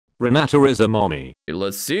Renata is a mommy.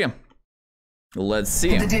 Let's see. Let's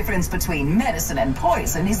see. The difference between medicine and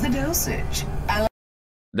poison is the dosage.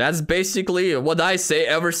 That's basically what I say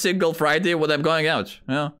every single Friday when I'm going out.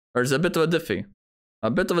 Yeah, there's a bit of a diffy.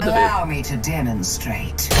 A bit of a diffy. Allow me to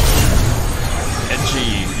demonstrate.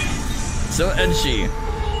 Edgy. So edgy.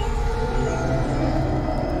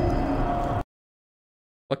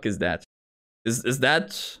 Fuck is that? Is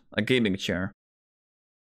that a gaming chair?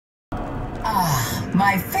 Ah,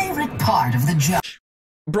 my favorite part of the job.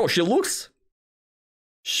 Bro, she looks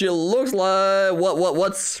like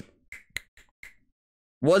what's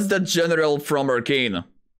the general from Arcane?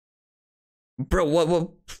 Bro, what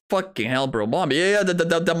fucking hell, bro? Mommy, yeah,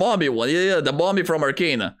 the mommy one, yeah, the mommy from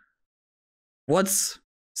Arcane. What's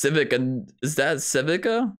Civica? Is that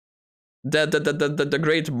Civica? The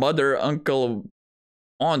great mother, uncle,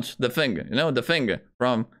 aunt, the thing, you know, the thing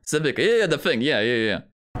from Civica. Yeah, the thing, yeah.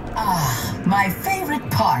 Ah, my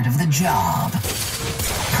favorite part of the job.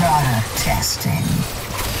 Product testing.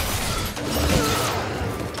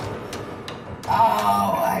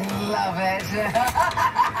 Oh, I love it.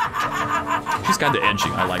 She's kind of edgy.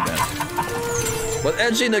 I like that. But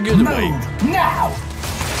edgy in a good way. Now.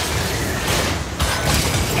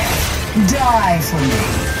 Die for me.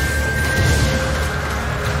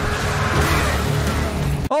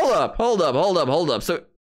 Hold up.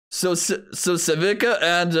 So Civica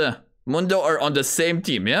and Mundo are on the same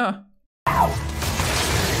team, yeah? Ow.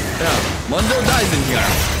 Yeah. Mundo dies in here.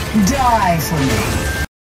 Die for me.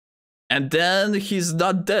 And then he's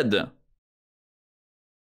not dead.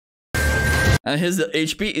 And his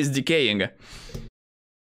HP is decaying.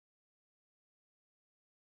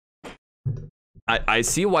 I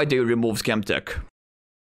see why they removed chemtech.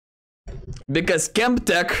 Because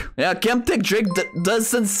chemtech Drake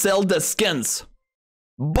doesn't sell the skins.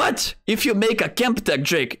 But if you make a chemtech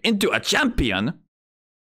Drake into a champion,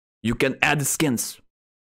 you can add skins.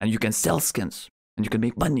 And you can sell skins. And you can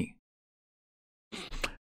make money.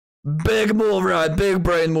 Big move, Riot. Big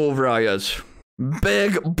brain move, Riot.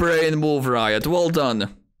 Big brain move, Riot. Well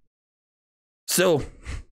done. So,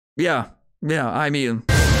 yeah, I mean.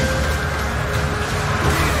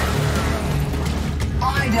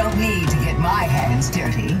 I don't need to get my hands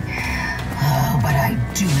dirty. Oh, but I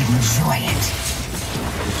do enjoy it.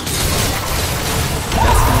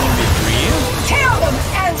 That's the 1v3. Kill them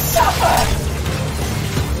and suffer!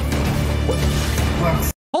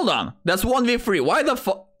 Hold on. That's 1v3. Why the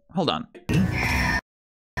fuck? Hold on.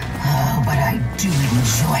 Oh, but I do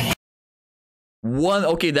enjoy it.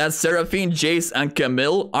 Okay, that's Seraphine, Jace, and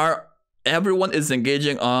Camille. Everyone is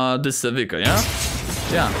engaging on the Civica, yeah?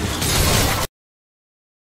 Yeah.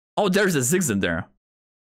 Oh, there's a Ziggs in there.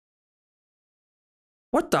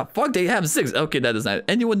 What the fuck? They have Ziggs. Okay, that is nice.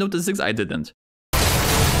 Anyone notice Ziggs? I didn't.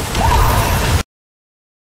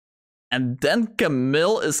 And then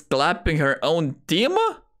Camille is clapping her own team?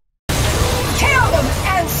 Kill them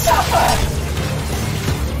and suffer!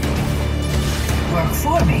 Work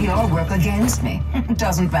for me or work against me.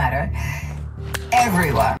 Doesn't matter.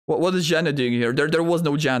 Everyone. What is Janna doing here? There was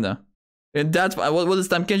no Janna. In that, what is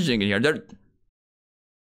Tam Kenji doing here?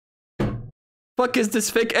 Fuck is this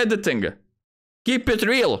fake editing? Keep it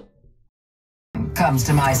real. Comes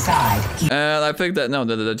to my side. And I think that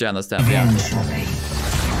the Janna staff. Eventually.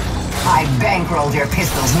 I bankrolled your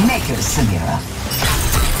pistols naked, Samira.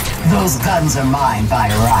 Those guns are mine by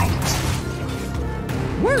right.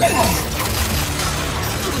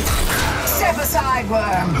 Step aside,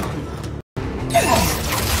 worm.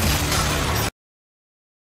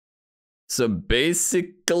 So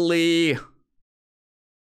basically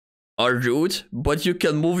a route, but you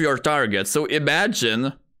can move your target. So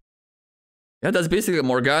imagine, yeah, that's basically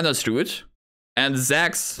Morgana's route. And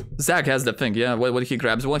Zac has the thing, yeah. When he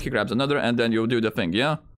grabs one, he grabs another, and then you do the thing,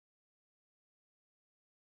 yeah.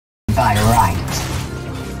 By right.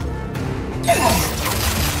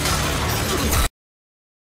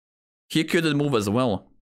 He couldn't move as well.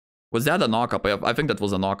 Was that a knock-up? I think that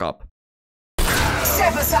was a knock-up.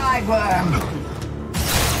 Step aside, worm.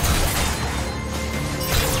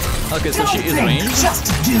 Okay, so she is ranged. Just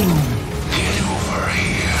do. Get over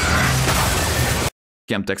here.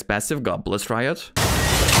 Chemtech's passive got Blitz Riot.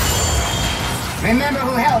 Remember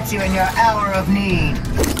who helped you in your hour of need.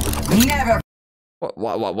 Never.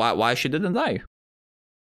 Why she didn't die?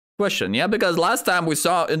 Question, yeah, because last time we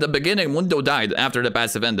saw in the beginning Mundo died after the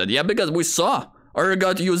passive ended. Yeah, because we saw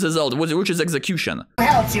Urgot use his ult, which is execution. Who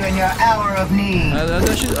helped you in your hour of need.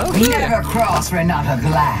 Okay. Never cross Renata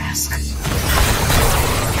Glasc.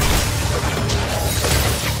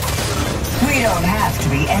 We don't have to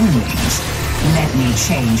be enemies. Let me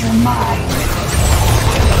change your mind.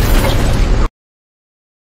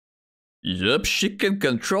 Yup, she can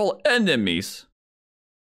control enemies.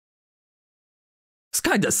 It's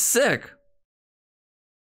kinda sick.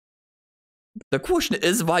 The question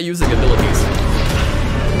is why using abilities.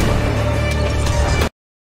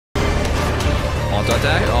 Auto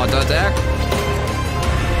attack, auto attack.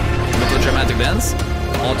 Little dramatic dance.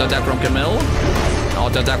 Auto attack from Camille.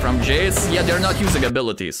 Auto attack from Jace. Yeah, they're not using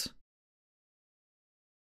abilities.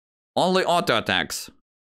 Only auto attacks.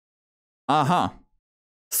 Uh-huh.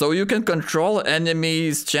 So you can control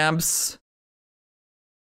enemies, champs.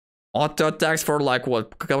 Auto attacks for like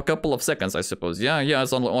what? A couple of seconds, I suppose. Yeah,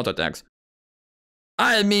 it's only auto attacks.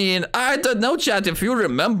 I mean, I don't know, chat, if you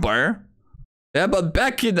remember. Yeah, but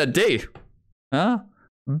back in the day. Huh?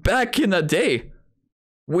 Back in the day.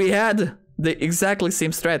 We had the exactly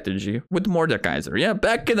same strategy with Mordekaiser. Yeah,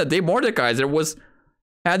 back in the day, Mordekaiser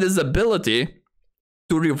had his ability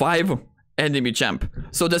to revive enemy champ.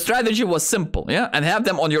 So the strategy was simple, yeah? And have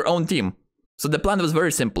them on your own team. So the plan was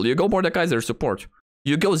very simple. You go Mordekaiser support.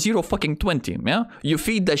 You go 0 fucking 20, yeah? You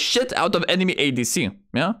feed the shit out of enemy ADC,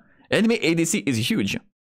 yeah? Enemy ADC is huge.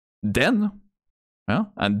 Then, yeah?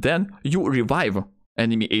 And then you revive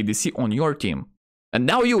enemy ADC on your team. And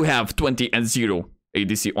now you have 20 and 0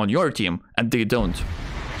 ADC on your team, and they don't.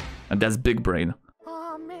 And that's big brain.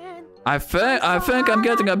 I think I'm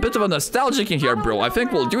getting a bit of a nostalgic in here, bro. I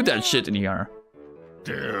think we'll do that shit in here.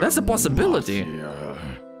 That's a possibility.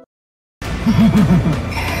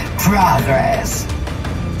 Progress.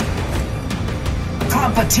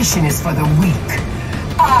 Competition is for the weak.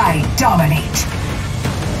 I dominate.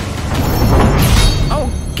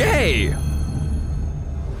 Okay.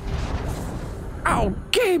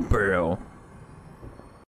 Okay, bro.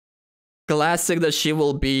 Classic that she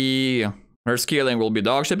will be... Her scaling will be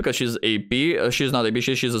dog shit because she's AP. She's not AP,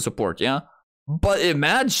 she's a support, yeah? But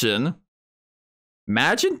imagine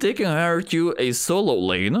taking her to a solo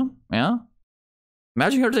lane, yeah?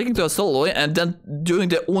 Imagine her taking to a solo lane and then doing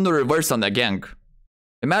the Uno reverse on the gank.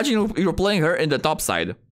 Imagine you're playing her in the top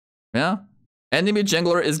side, yeah? Enemy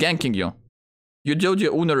jungler is ganking you. You do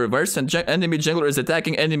the Uno reverse and enemy jungler is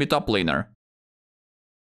attacking enemy top laner.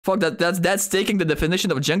 Fuck, that's taking the definition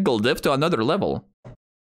of jungle diff to another level.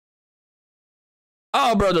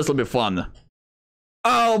 Oh, bro, this will be fun.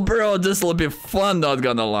 Oh, bro, this will be fun, not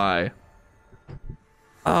gonna lie.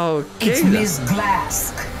 Okay. It's Ms.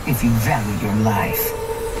 Glasc, if you value your life.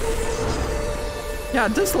 Yeah,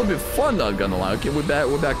 this will be fun, not gonna lie. Okay, we're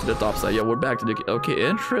back to the top side. Yeah, we're back to the... Okay,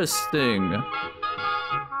 interesting.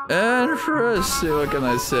 Interesting, what can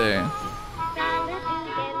I say?